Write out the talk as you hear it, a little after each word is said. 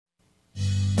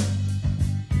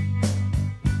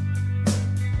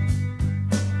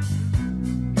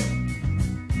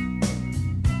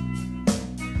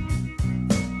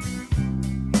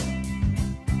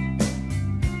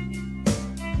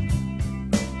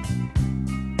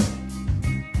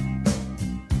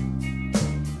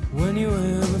when you were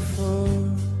here before.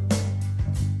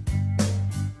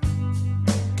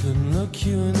 Couldn't look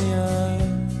you in the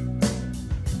eye.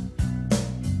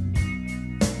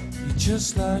 You're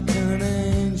just like an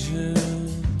angel.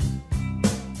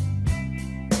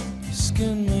 Your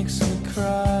skin makes me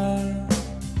cry.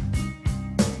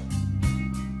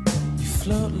 You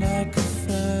float like a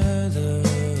feather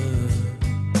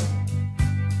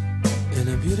in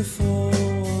a beautiful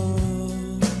world.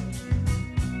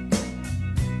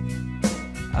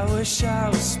 I wish I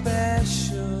was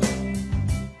special.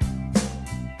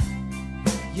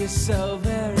 You're so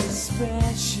very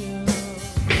special.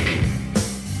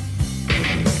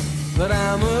 But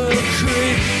I'm a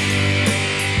creep.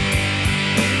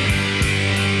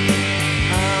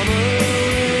 I'm a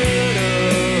widow.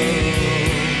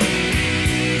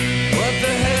 What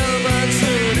the hell am I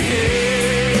doing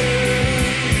here?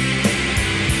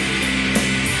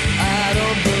 I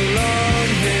don't belong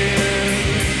here.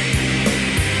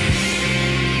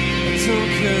 I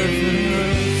don't care if it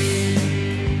hurts.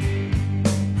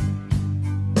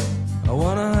 I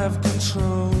wanna have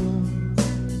control.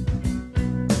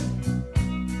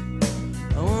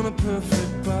 I want a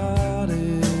perfect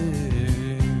body.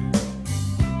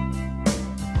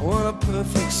 I want a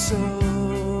perfect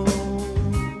soul.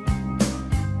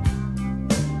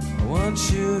 I want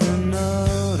you to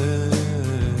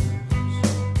notice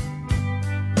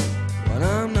when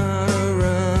I'm not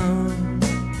around.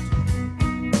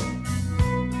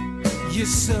 You're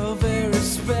so